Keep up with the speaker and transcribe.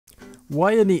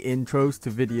Why are the intros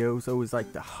to videos always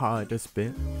like the hardest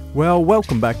bit? Well,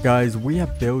 welcome back guys, we are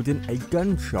building a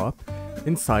gun shop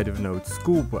inside of an old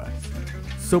school bus.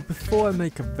 So before I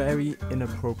make a very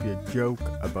inappropriate joke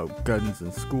about guns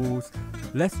and schools,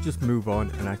 let's just move on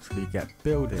and actually get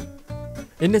building.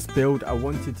 In this build I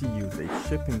wanted to use a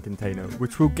shipping container,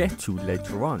 which we'll get to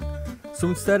later on. So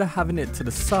instead of having it to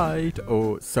the side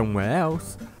or somewhere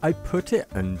else, I put it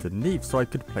underneath so I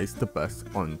could place the bus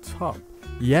on top.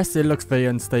 Yes, it looks very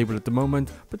unstable at the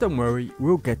moment, but don't worry,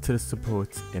 we'll get to the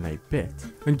supports in a bit.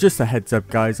 And just a heads up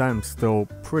guys, I am still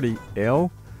pretty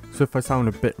ill, so if I sound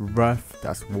a bit rough,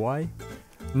 that's why.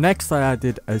 Next I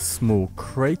added a small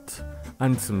crate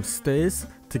and some stairs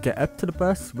to get up to the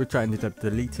bus, which I ended up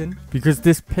deleting because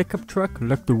this pickup truck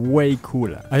looked way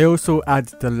cooler. I also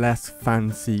added the less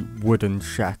fancy wooden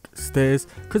shack stairs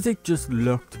because it just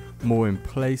looked more in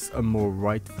place and more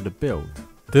right for the build.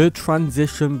 The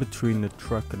transition between the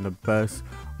truck and the bus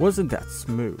wasn't that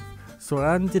smooth, so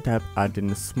I ended up adding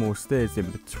the small stairs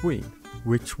in between,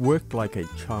 which worked like a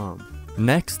charm.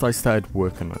 Next I started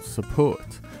working on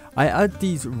support. I add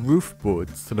these roof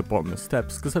boards to the bottom of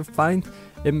steps because I find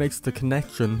it makes the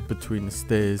connection between the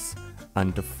stairs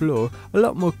and the floor a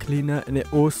lot more cleaner, and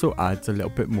it also adds a little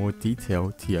bit more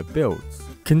detail to your builds.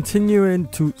 Continuing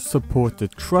to support the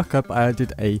truck up, I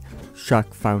added a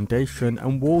shack foundation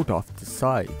and walled off the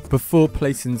sides before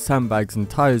placing sandbags and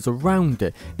tires around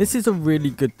it. This is a really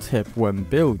good tip when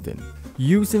building.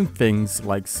 Using things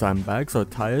like sandbags or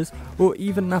tires or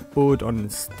even that board on the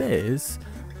stairs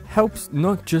helps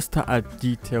not just to add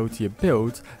detail to your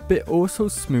builds, but it also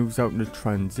smooths out the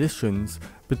transitions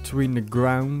between the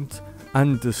ground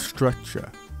and the structure.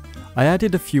 I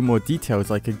added a few more details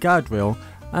like a guardrail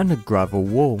and a gravel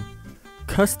wall.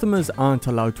 Customers aren't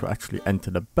allowed to actually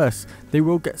enter the bus, they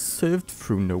will get served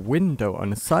through the window on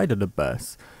the side of the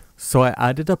bus, so I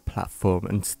added a platform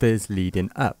and stairs leading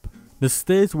up. The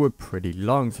stairs were pretty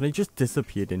long, so they just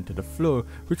disappeared into the floor,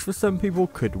 which for some people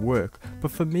could work,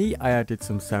 but for me I added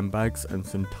some sandbags and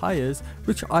some tires,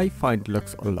 which I find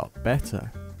looks a lot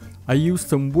better. I used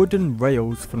some wooden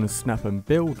rails from the Snap and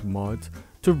Build mod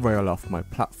to rail off my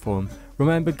platform.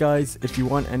 Remember guys, if you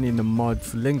want any of the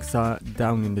mods, links are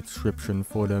down in the description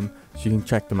for them, so you can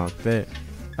check them out there.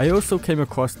 I also came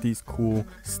across these cool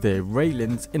stair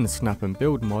railings in the Snap and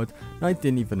Build mod that I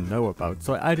didn't even know about,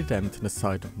 so I added them to the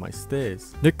side of my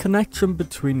stairs. The connection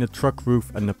between the truck roof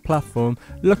and the platform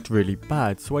looked really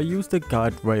bad, so I used a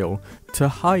guardrail to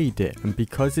hide it, and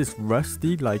because it's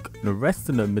rusty like the rest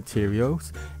of the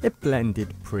materials, it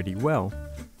blended pretty well.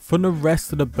 For the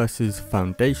rest of the bus's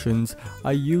foundations,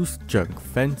 I used junk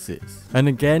fences, and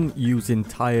again using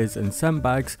tires and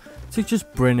sandbags to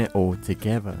just bring it all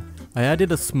together. I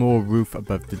added a small roof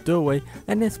above the doorway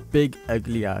and this big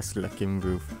ugly ass looking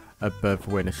roof above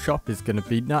where the shop is going to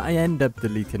be that I end up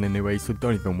deleting anyway, so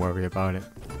don't even worry about it.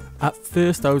 At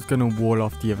first I was going to wall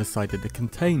off the other side of the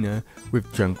container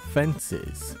with junk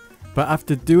fences, but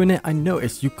after doing it I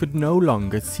noticed you could no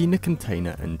longer see the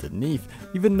container underneath.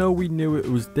 Even though we knew it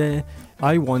was there,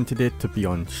 I wanted it to be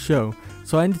on show,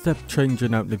 so I ended up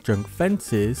changing out the junk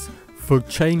fences for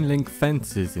chain link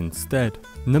fences instead.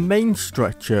 The main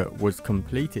structure was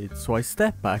completed, so I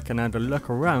stepped back and had a look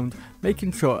around,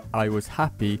 making sure I was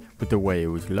happy with the way it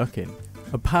was looking.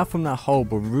 Apart from that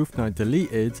horrible roof that I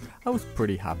deleted, I was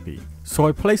pretty happy. So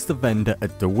I placed the vendor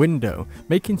at the window,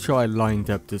 making sure I lined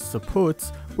up the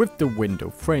supports with the window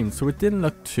frame so it didn't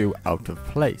look too out of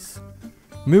place.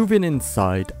 Moving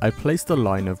inside, I placed a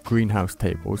line of greenhouse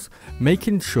tables,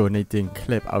 making sure they didn't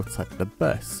clip outside the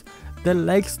bus. The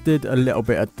legs did a little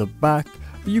bit at the back,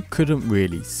 but you couldn't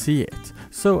really see it,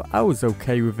 so I was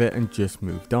okay with it and just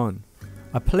moved on.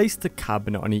 I placed the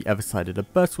cabinet on the other side of the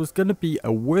bus was going to be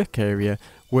a work area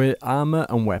where armor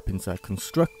and weapons are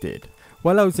constructed.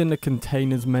 While I was in the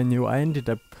containers menu, I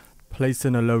ended up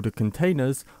placing a load of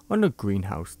containers on the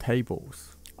greenhouse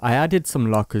tables. I added some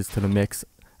lockers to the mix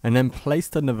and then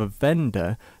placed another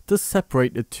vendor to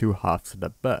separate the two halves of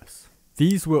the bus.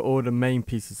 These were all the main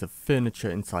pieces of furniture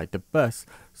inside the bus,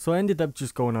 so I ended up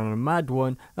just going on a mad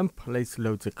one and placed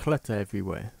loads of clutter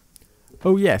everywhere.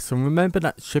 Oh yes, and remember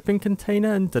that shipping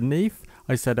container underneath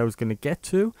I said I was going to get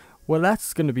to? Well,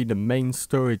 that's going to be the main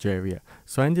storage area,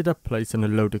 so I ended up placing a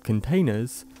load of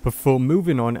containers before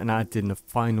moving on and adding the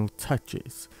final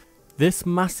touches. This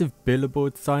massive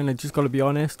billboard sign, I just got to be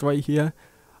honest right here,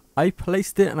 I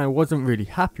placed it and I wasn't really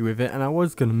happy with it and I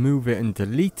was going to move it and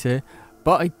delete it,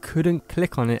 but I couldn't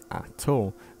click on it at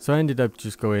all, so I ended up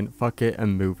just going fuck it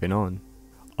and moving on.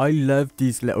 I love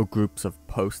these little groups of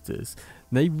posters.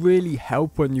 They really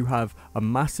help when you have a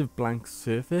massive blank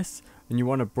surface and you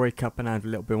want to break up and add a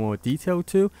little bit more detail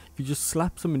to, if you just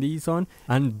slap some of these on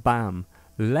and bam,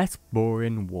 less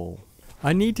boring wall.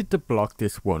 I needed to block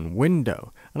this one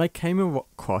window, and I came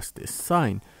across this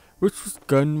sign, which was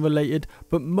gun related,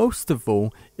 but most of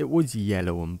all, it was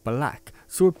yellow and black,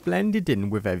 so it blended in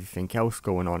with everything else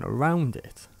going on around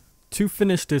it. To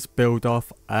finish this build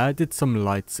off, I added some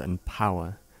lights and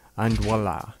power, and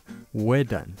voila, we're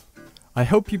done. I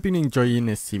hope you've been enjoying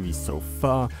this series so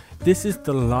far. This is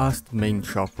the last main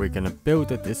shop we're going to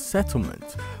build at this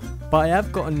settlement, but I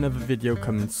have got another video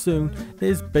coming soon.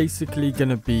 There's basically going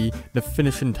to be the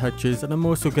finishing touches, and I'm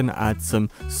also going to add some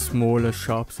smaller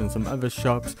shops and some other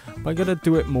shops, but I'm going to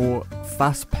do it more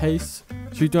fast paced,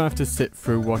 so you don't have to sit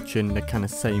through watching the kind of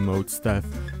same old stuff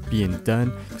being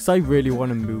done, because I really want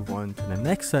to move on to the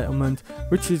next settlement,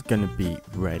 which is going to be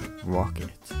Red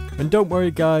Rocket. And don't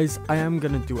worry guys, I am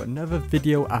going to do another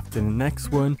video after the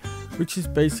next one, which is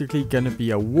basically going to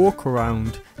be a walk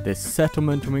around this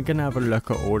settlement, and we're going to have a look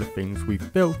at all the things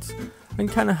we've built and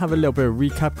kind of have a little bit of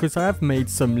recap, because I have made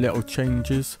some little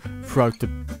changes throughout the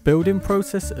building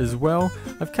process as well.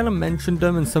 I've kind of mentioned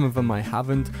them and some of them I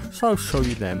haven't, so I'll show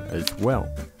you them as well.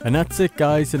 And that's it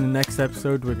guys, in the next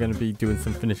episode we're going to be doing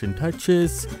some finishing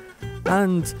touches.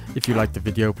 And if you liked the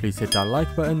video, please hit that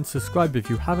like button, subscribe if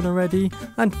you haven't already,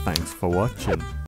 and thanks for watching.